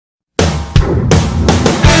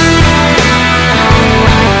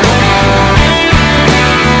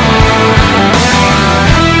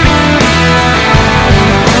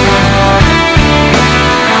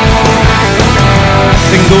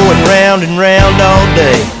around all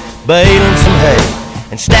day, baling some hay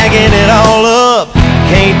and stacking it all up.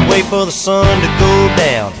 Can't wait for the sun to go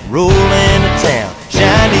down, roll into town,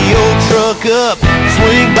 shine the old truck up,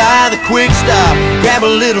 swing by the quick stop, grab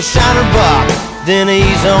a little shiner box, then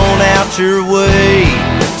ease on out your way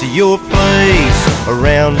to your place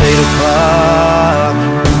around 8 o'clock.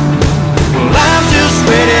 Well, I'm just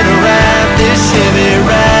ready to ride this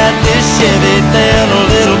Chevy down a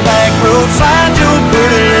little back road. Slide your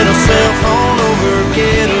pretty little cell phone over,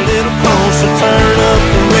 get a little closer, turn up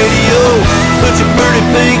the radio, put your pretty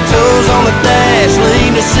big toes on the dash,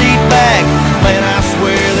 lean the seat back. Man, I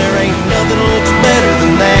swear there ain't nothing looks better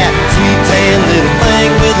than that sweet tan little thing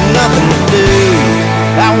with nothing to do.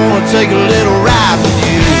 I wanna take a little ride with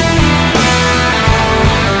you.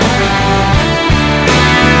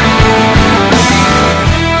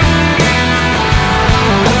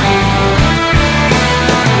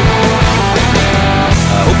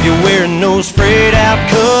 You're wearing those frayed out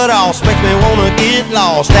cut-offs, make me wanna get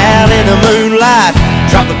lost out in the moonlight.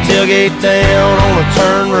 Drop the tailgate down on a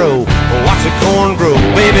turn row, watch the corn grow.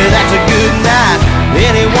 Baby, that's a good night.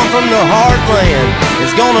 Anyone from the heartland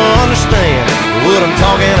is gonna understand what I'm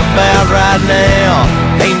talking about right now.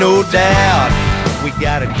 Ain't no doubt we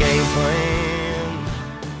got a game plan.